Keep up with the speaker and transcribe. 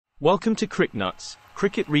Welcome to nCricNuts,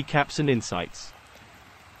 cricket recaps and insights.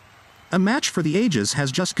 A match for the ages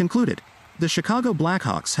has just concluded. The Chicago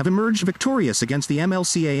Blackhawks have emerged victorious against the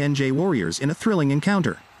MLCA NJ Warriors in a thrilling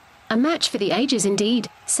encounter. A match for the ages indeed,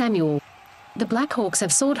 Samuel. The Blackhawks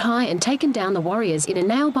have soared high and taken down the Warriors in a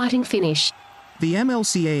nail-biting finish. The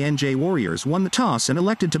MLCA NJ Warriors won the toss and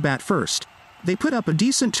elected to bat first. They put up a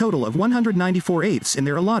decent total of 194 eighths in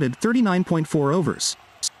their allotted 39.4 overs.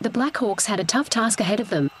 The Blackhawks had a tough task ahead of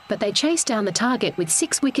them, but they chased down the target with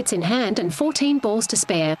 6 wickets in hand and 14 balls to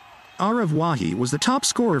spare. Arav Wahi was the top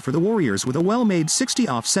scorer for the Warriors with a well-made 60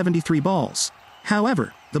 off 73 balls.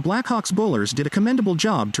 However, the Blackhawks bowlers did a commendable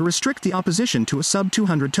job to restrict the opposition to a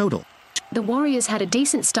sub-200 total. The Warriors had a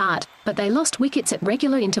decent start, but they lost wickets at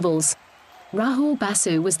regular intervals. Rahul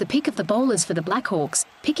Basu was the pick of the bowlers for the Blackhawks,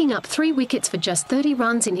 picking up 3 wickets for just 30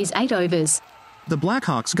 runs in his 8 overs. The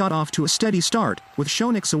Blackhawks got off to a steady start, with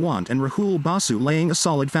Shonik Sawant and Rahul Basu laying a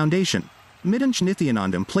solid foundation.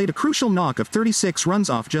 nCricNuts played a crucial knock of 36 runs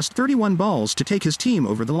off just 31 balls to take his team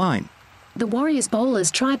over the line. The Warriors bowlers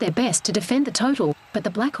tried their best to defend the total, but the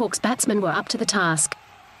Blackhawks batsmen were up to the task.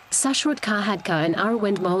 Sushrut Kahadkar and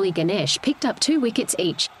Arawendmoli Ganesh picked up 2 wickets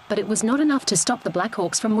each, but it was not enough to stop the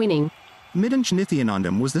Blackhawks from winning.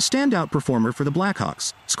 nCricNuts was the standout performer for the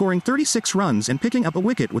Blackhawks, scoring 36 runs and picking up a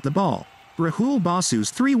wicket with the ball. Rahul Basu's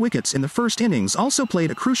 3 wickets in the first innings also played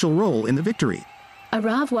a crucial role in the victory.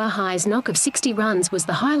 Arav Wahi's knock of 60 runs was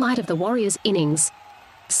the highlight of the Warriors' innings.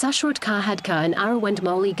 Sushrut Kahadkar and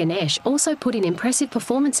Arawendmoli Ganesh also put in impressive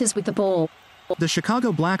performances with the ball. The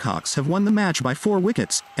Chicago Blackhawks have won the match by 4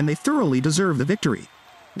 wickets, and they thoroughly deserve the victory.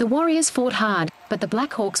 The Warriors fought hard, but the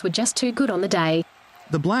Blackhawks were just too good on the day.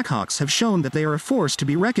 The Blackhawks have shown that they are a force to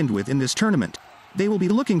be reckoned with in this tournament. They will be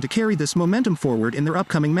looking to carry this momentum forward in their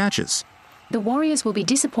upcoming matches. The Warriors will be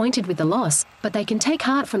disappointed with the loss, but they can take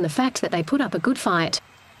heart from the fact that they put up a good fight.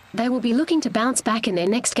 They will be looking to bounce back in their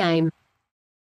next game.